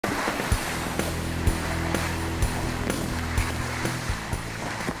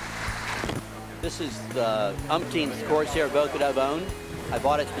This is the umpteenth Corsair boat that I've owned. I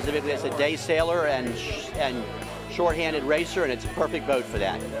bought it specifically as a day sailor and short-handed racer, and it's a perfect boat for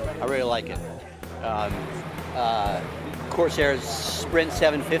that. I really like it. Corsair's Sprint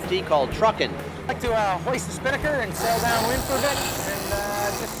 750 called Truckin'. I'd like to hoist the spinnaker and sail downwind for a bit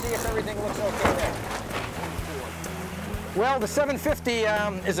and just see if everything looks okay there. Well, the 750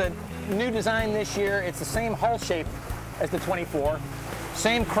 is a new design this year. It's the same hull shape as the 24.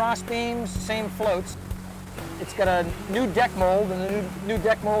 Same cross beams, same floats. It's got a new deck mold, and the new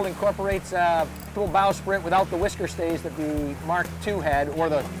deck mold incorporates dual bowsprit without the whisker stays that the Mark II had, or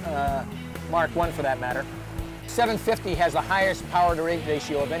the Mark I for that matter. 750 has the highest power to weight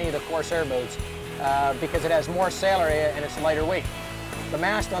ratio of any of the Corsair boats because it has more sail area and it's lighter weight. The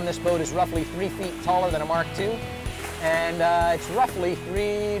mast on this boat is roughly 3 feet taller than a Mark II, and it's roughly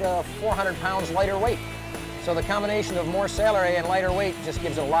 300 to 400 pounds lighter weight. So the combination of more sail area and lighter weight just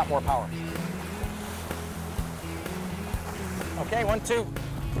gives it a lot more power. Okay, 1, 2,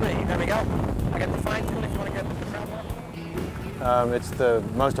 3, there we go. I got the fine tool if you want to get the traveler. It's the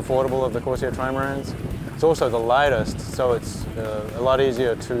most affordable of the Corsair trimarans. It's also the lightest, so it's a lot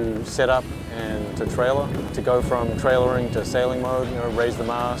easier to set up and to trailer, to go from trailering to sailing mode, you know, raise the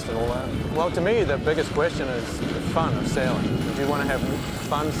mast and all that. Well, to me, the biggest question is the fun of sailing. Do you want to have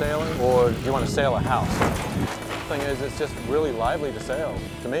fun sailing, or do you want to sail a house? The thing is, it's just really lively to sail.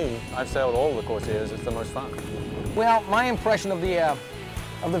 To me, I've sailed all of the Corsairs, it's the most fun. Well, my impression of the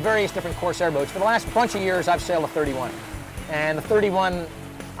various different Corsair boats, for the last bunch of years I've sailed a 31. And the 31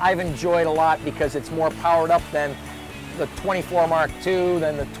 I've enjoyed a lot because it's more powered up than the 24 Mark II,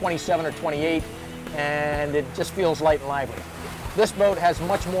 than the 27 or 28, and it just feels light and lively. This boat has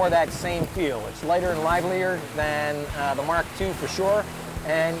much more of that same feel. It's lighter and livelier than the Mark II for sure,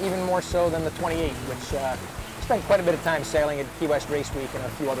 and even more so than the 28, which I spent quite a bit of time sailing at Key West Race Week and a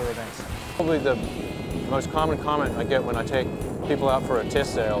few other events. Probably the most common comment I get when I take people out for a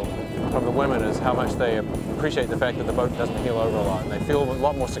test sail from the women is how much they appreciate the fact that the boat doesn't heel over a lot, and they feel a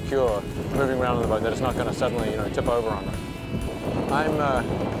lot more secure moving around in the boat, that it's not going to suddenly, you know, tip over on them.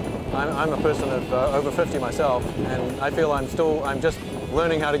 I'm a person of over 50 myself, and I feel I'm just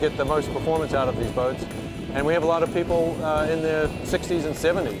learning how to get the most performance out of these boats, and we have a lot of people in their 60s and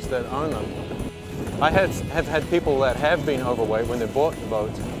 70s that own them. I have had people that have been overweight when they bought the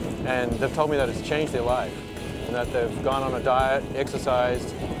boat, and they've told me that it's changed their life, and that they've gone on a diet,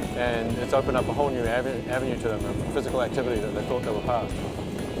 exercised, and it's opened up a whole new avenue to them of physical activity that they thought they were past.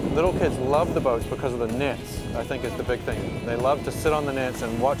 Little kids love the boats because of the nets, I think, is the big thing. They love to sit on the nets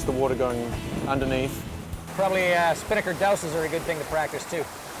and watch the water going underneath. Probably spinnaker douses are a good thing to practice too.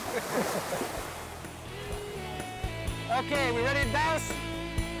 Okay, we ready to douse?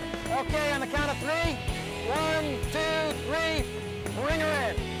 Okay, on the count of 3. 1, 2, 3, bring her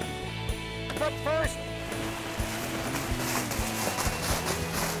in. Foot first.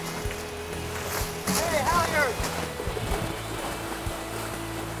 Hey, halyards!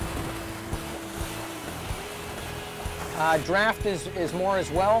 Draft is more as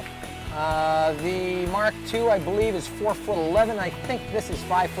well. The Mark II, I believe, is 4'11". I think this is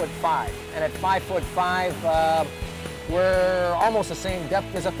 5'5". And at 5'5", we're almost the same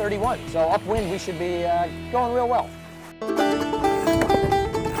depth as a 31. So upwind, we should be going real well.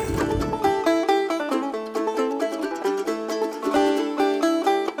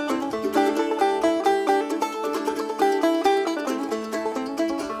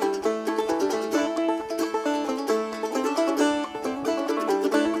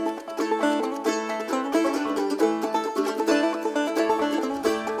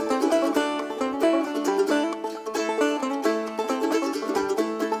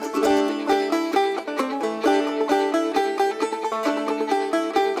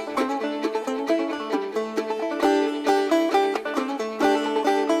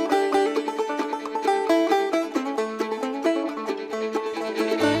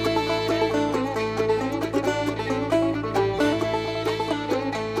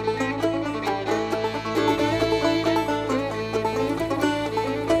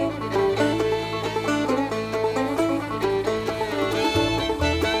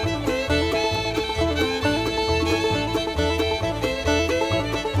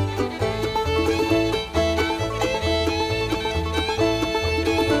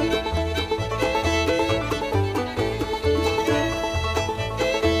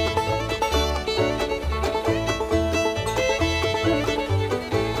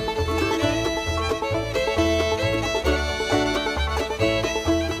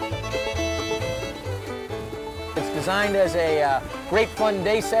 Designed as a great fun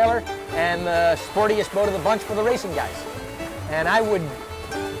day sailor and the sportiest boat of the bunch for the racing guys. And I would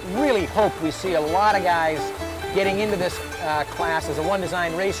really hope we see a lot of guys getting into this class as a one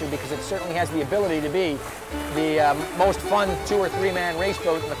design racer, because it certainly has the ability to be the most fun 2- or 3-man race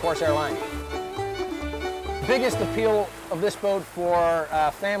boat in the Corsair line. The biggest appeal of this boat for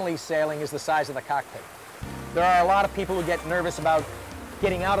family sailing is the size of the cockpit. There are a lot of people who get nervous about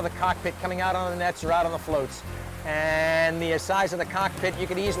getting out of the cockpit, coming out on the nets or out on the floats. And the size of the cockpit, you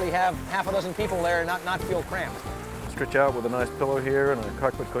could easily have half a dozen people there and not feel cramped. Stretch out with a nice pillow here and a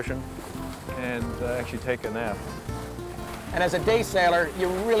cockpit cushion, and actually take a nap. And as a day sailor, you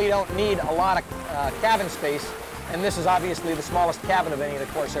really don't need a lot of cabin space, and this is obviously the smallest cabin of any of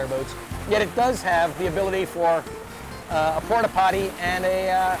the Corsair boats. Yet it does have the ability for a porta potty and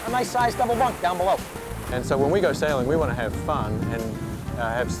a nice sized double bunk down below. And so when we go sailing, we want to have fun and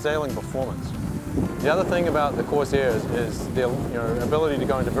have sailing performance. The other thing about the Corsairs is their ability to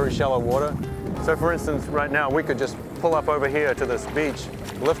go into very shallow water. So for instance, right now we could just pull up over here to this beach,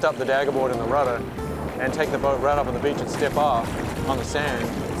 lift up the daggerboard and the rudder, and take the boat right up on the beach and step off on the sand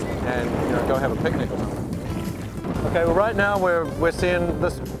and go have a picnic or something. Okay, well right now we're seeing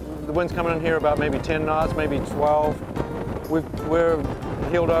the wind's coming in here about maybe 10 knots, maybe 12. We're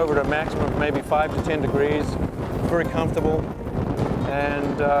heeled over to a maximum of maybe 5 to 10 degrees, very comfortable,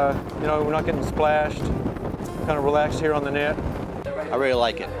 and we're not getting splashed, kind of relaxed here on the net. I really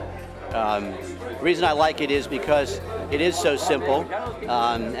like it. The reason I like it is because it is so simple,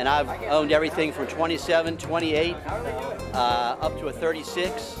 and I've owned everything from 27, 28, up to a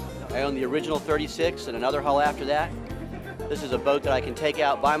 36. I own the original 36 and another hull after that. This is a boat that I can take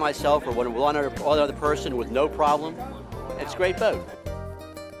out by myself or one other person with no problem. It's a great boat.